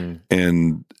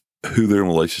and who they're in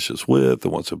relationships with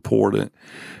and what's important,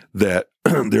 that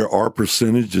there are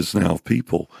percentages now of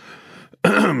people,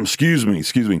 excuse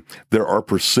me, there are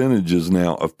percentages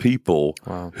now of people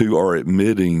who are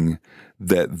admitting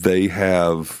that they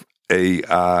have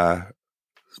AI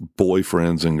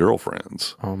boyfriends and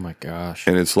girlfriends. Oh my gosh.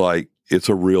 And it's like, it's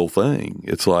a real thing.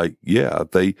 It's like,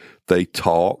 they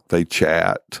talk, they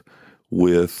chat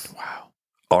with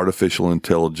artificial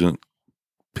intelligent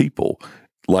people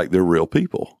like they're real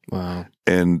people. Wow.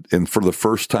 And for the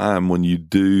first time, when you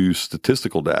do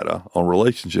statistical data on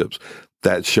relationships,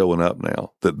 that's showing up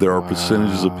now, that there are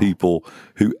percentages of people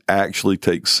who actually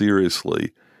take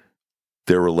seriously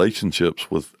their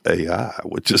relationships with AI,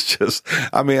 which is just,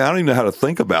 I mean, I don't even know how to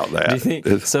think about that. Do you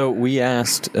think, so we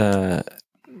asked,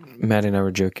 Maddie and I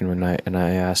were joking one night, and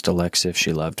I asked Alexa if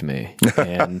she loved me.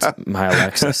 And my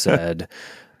Alexa said,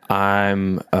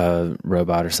 I'm a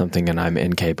robot or something, and I'm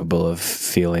incapable of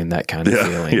feeling that kind of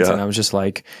feelings. Yeah. And I was just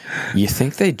like, you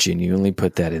think they genuinely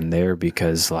put that in there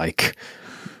because, like,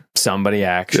 somebody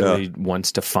actually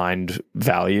wants to find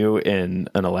value in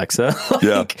an Alexa?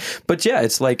 But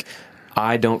it's like,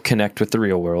 I don't connect with the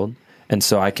real world. And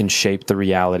so I can shape the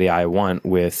reality I want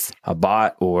with a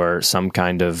bot or some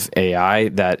kind of AI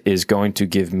that is going to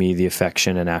give me the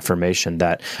affection and affirmation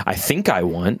that I think I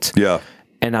want. Yeah.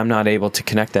 And I'm not able to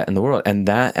connect that in the world. And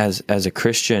that as a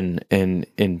Christian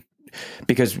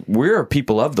because we're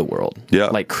people of the world. Yeah.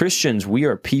 Like Christians, we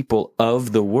are people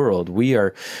of the world. We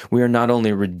are not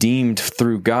only redeemed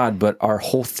through God, but our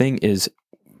whole thing is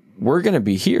we're going to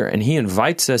be here, and he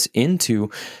invites us into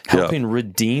helping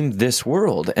redeem this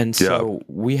world. And so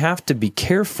we have to be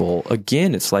careful.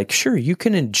 Again, it's like, sure, you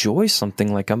can enjoy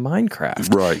something like a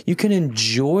Minecraft. Right. You can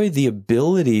enjoy the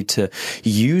ability to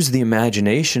use the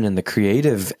imagination and the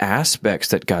creative aspects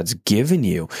that God's given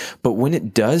you. But when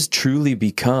it does truly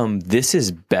become, this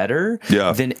is better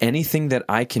than anything that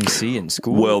I can see in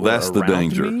school. Well, that's the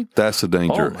danger. Me. That's the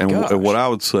danger. And what I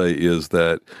would say is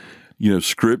that,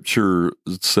 Scripture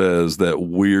says that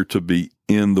we're to be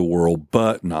in the world,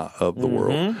 but not of the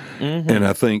world. Mm-hmm. And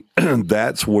I think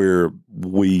that's where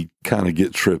we kind of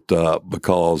get tripped up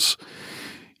because,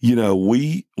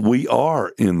 we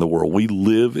are in the world. We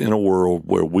live in a world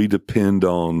where we depend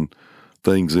on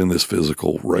things in this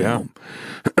physical realm.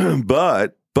 Yeah.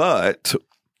 But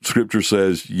Scripture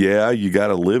says, you got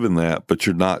to live in that, but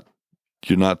you're not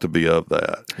to be of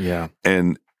that. Yeah.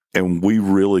 And we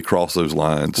really cross those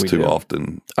lines too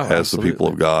often as absolutely. The people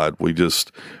of God.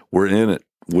 We're in it.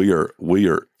 We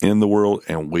are in the world,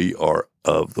 and we are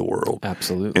of the world.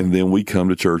 Absolutely. And then we come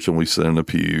to church and we sit in a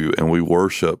pew and we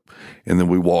worship, and then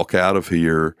we walk out of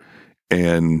here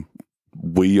and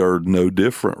we are no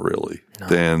different really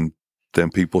than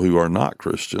people who are not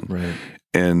Christian. Right.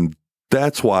 And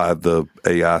that's why the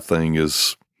AI thing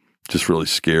is just really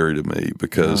scary to me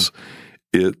because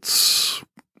it's,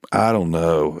 I don't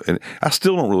know. And I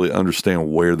still don't really understand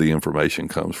where the information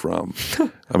comes from.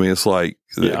 I mean, it's like,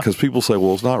 because people say,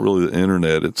 well, it's not really the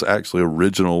internet. It's actually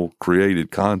original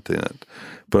created content.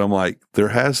 But I'm like,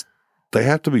 they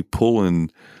have to be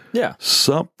pulling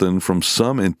something from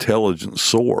some intelligent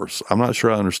source. I'm not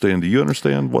sure I understand. Do you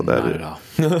understand what that is?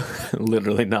 Not at all.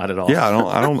 Literally not at all. Yeah.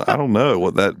 I don't know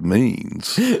what that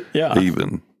means.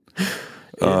 Even.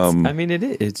 I mean,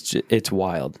 it's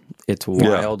wild. It's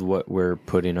wild what we're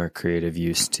putting our creative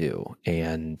use to.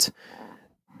 And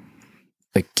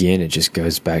again, it just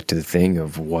goes back to the thing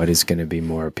of what is going to be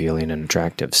more appealing and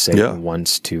attractive. Satan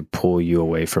wants to pull you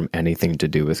away from anything to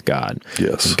do with God.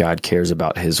 Yes. And God cares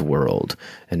about his world,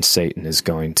 and Satan is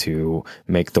going to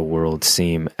make the world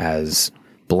seem as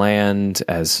bland,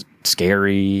 as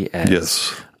scary,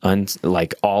 as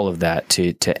like all of that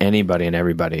to anybody and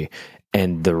everybody.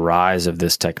 And the rise of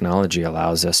this technology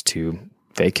allows us to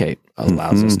vacate,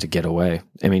 allows us to get away.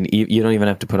 I mean, you don't even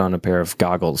have to put on a pair of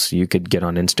goggles. You could get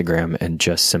on Instagram and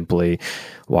just simply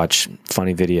watch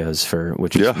funny videos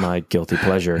which is my guilty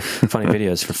pleasure, funny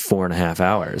videos for 4.5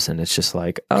 hours. And it's just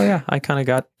like, oh yeah, I kind of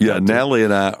got. Yeah. Natalie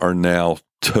and I are now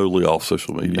totally off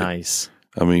social media. Nice.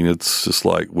 I mean, it's just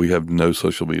like we have no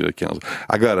social media accounts.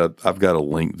 I've got a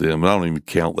LinkedIn, but I don't even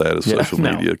count that as social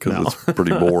media because it's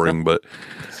pretty boring. But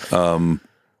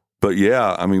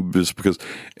yeah, I mean, just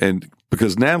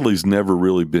because Natalie's never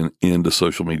really been into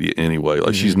social media anyway.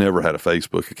 Like she's never had a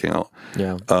Facebook account.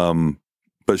 Yeah.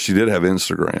 But she did have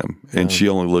Instagram, and she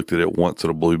only looked at it once at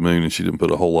a blue moon, and she didn't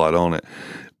put a whole lot on it.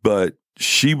 But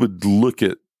she would look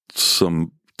at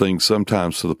some things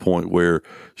sometimes to the point where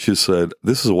she said,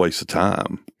 "This is a waste of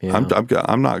time. Yeah.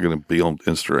 I'm not going to be on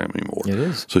Instagram anymore." It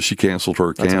is. So she canceled her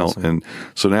account, and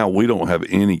so now we don't have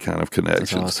any kind of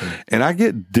connections. That's awesome. And I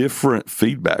get different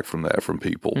feedback from that from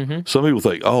people. Some people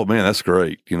think, "Oh man, that's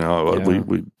great. You know,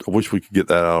 I wish we could get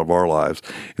that out of our lives."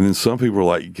 And then some people are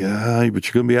like, "Yeah, but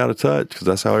you're going to be out of touch because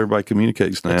that's how everybody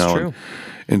communicates now." That's true.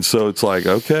 And so it's like,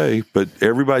 okay, but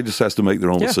everybody just has to make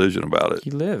their own decision about it.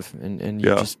 You live and you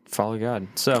just follow God.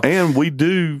 So, and we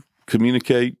do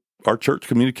communicate. Our church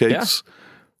communicates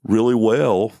really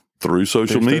well through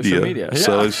social media. Yeah.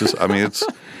 So it's just, I mean, it's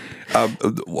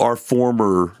our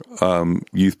former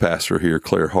youth pastor here,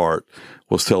 Claire Hart,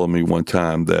 was telling me one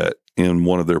time that in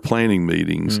one of their planning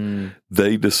meetings,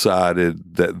 they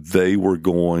decided that they were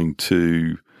going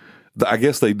to. I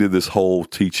guess they did this whole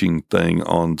teaching thing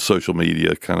on social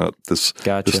media, kind of the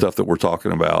stuff that we're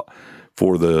talking about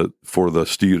for the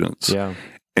students. Yeah.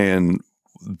 And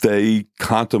they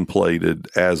contemplated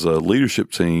as a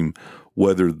leadership team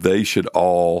whether they should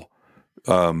all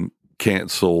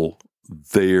cancel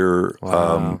their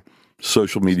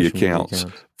social media accounts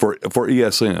for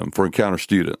ESM, for Encounter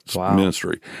Students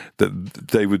Ministry, that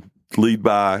they would lead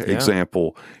by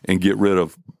example and get rid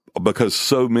of, because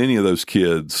so many of those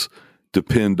kids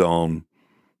depend on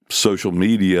social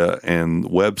media and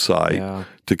website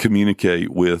to communicate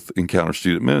with Encounter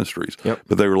Student Ministries. Yep.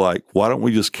 But they were like, why don't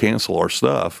we just cancel our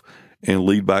stuff and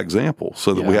lead by example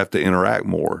so that we have to interact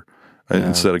more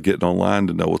instead of getting online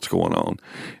to know what's going on?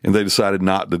 And they decided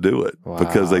not to do it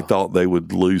because they thought they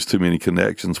would lose too many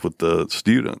connections with the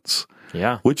students.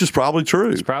 Yeah. Which is probably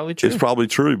true. It's probably true. It's probably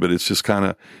true, but it's just kind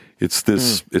of, it's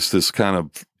this kind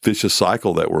of vicious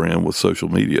cycle that we're in with social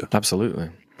media. Absolutely.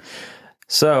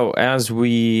 So as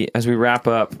we wrap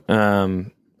up,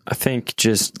 I think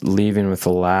just leaving with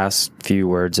the last few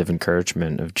words of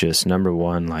encouragement of just, number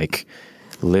one, like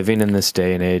living in this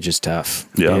day and age is tough.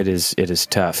 Yeah. It is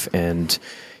tough. And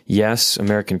yes,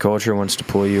 American culture wants to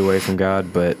pull you away from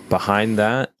God, but behind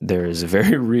that, there is a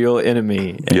very real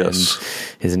enemy. And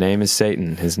his name is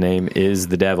Satan. His name is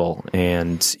the devil.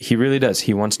 And he really does.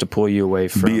 He wants to pull you away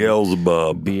from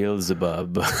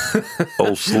Beelzebub.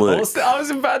 Old Slick. I was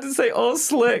about to say Old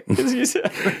Slick. I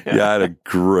had a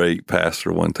great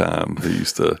pastor one time who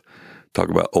used to talk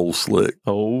about Old Slick.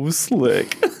 Old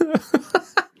Slick.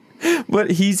 But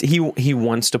he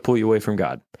wants to pull you away from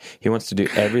God. He wants to do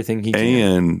everything he can.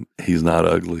 And he's not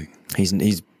ugly.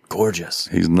 He's gorgeous.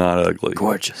 He's not ugly.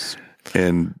 Gorgeous.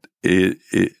 And the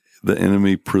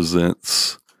enemy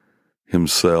presents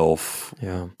himself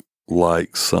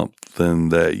like something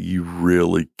that you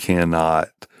really cannot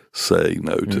say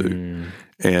no to.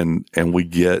 And we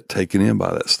get taken in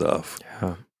by that stuff.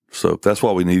 Yeah. So that's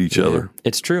why we need each other.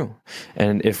 It's true.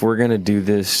 And if we're going to do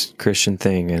this Christian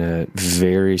thing in a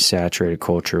very saturated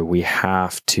culture, we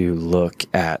have to look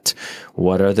at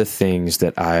what are the things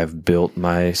that I have built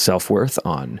my self-worth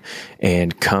on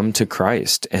and come to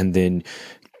Christ, and then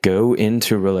go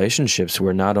into relationships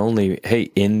where not only, hey,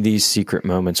 in these secret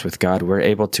moments with God, we're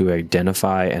able to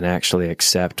identify and actually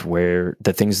accept where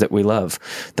the things that we love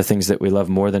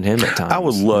more than Him at times. I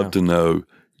would love to know,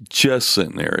 just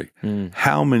Centenary,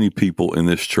 how many people in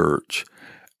this church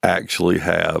actually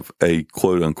have a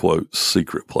quote-unquote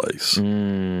secret place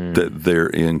that they're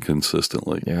in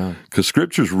consistently. Yeah. Because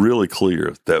Scripture's really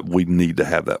clear that we need to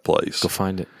have that place. Go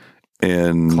find it.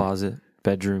 And closet,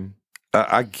 bedroom.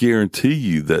 I guarantee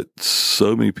you that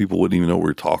so many people wouldn't even know what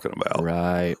we're talking about.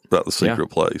 Right. About the secret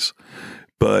place.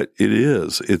 But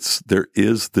there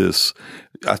is this,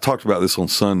 I talked about this on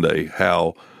Sunday,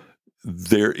 how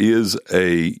there is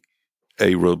a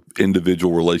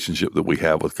individual relationship that we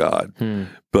have with God,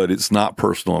 but it's not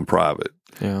personal and private.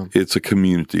 Yeah. It's a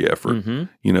community effort.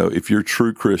 If you're a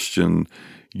true Christian,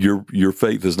 your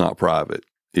faith is not private.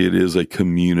 It is a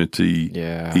community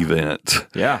event.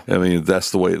 Yeah. I mean,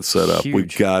 that's the way it's set up. Huge.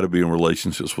 We've got to be in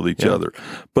relationships with each other.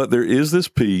 But there is this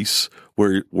piece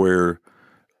where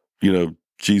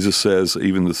Jesus says,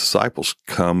 even the disciples,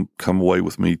 come away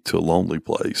with me to a lonely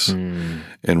place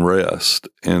and rest.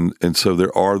 And so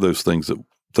there are those times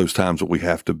that we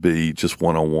have to be just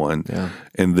one-on-one. Yeah.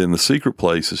 And then the secret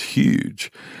place is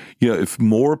huge. If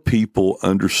more people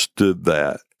understood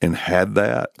that and had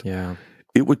that,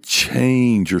 it would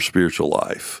change your spiritual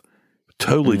life.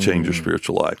 Totally change your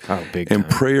spiritual life. Oh, big and time.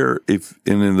 prayer, and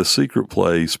in the secret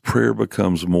place, prayer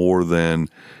becomes more than,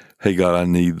 hey, God, I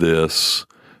need this,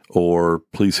 or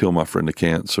please heal my friend of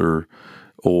cancer,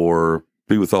 or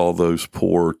be with all those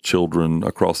poor children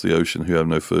across the ocean who have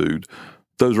no food.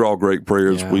 Those are all great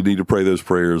prayers. Yeah. We need to pray those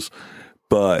prayers,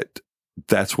 but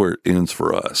that's where it ends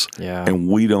for us. Yeah. And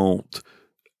we don't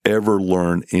ever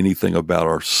learn anything about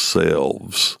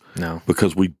ourselves. No.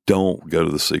 Because we don't go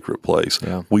to the secret place.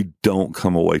 Yeah. We don't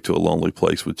come away to a lonely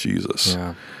place with Jesus.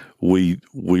 Yeah.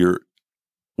 We're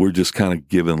just kind of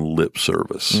giving lip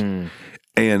service.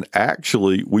 And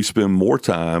actually, we spend more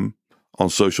time on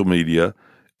social media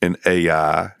and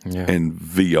AI and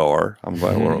VR. I'm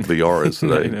glad I learned what VR is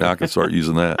today. Now I can start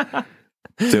using that.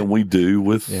 Than we do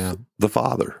with the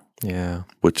Father. Yeah.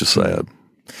 Which is sad.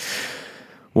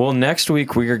 Well, next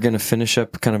week we are going to finish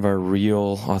up kind of our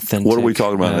real, authentic. What are we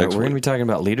talking about next week? We're going to be talking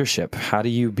about leadership. How do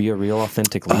you be a real,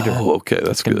 authentic leader? Oh, okay,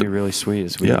 that's going good. to be really sweet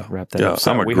as we wrap that up. So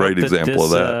I'm a great example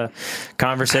of that.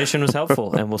 Conversation was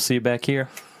helpful, and we'll see you back here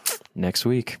next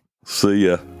week. See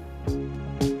ya.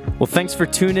 Well, thanks for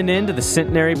tuning in to the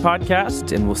Centenary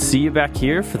Podcast, and we'll see you back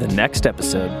here for the next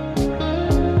episode.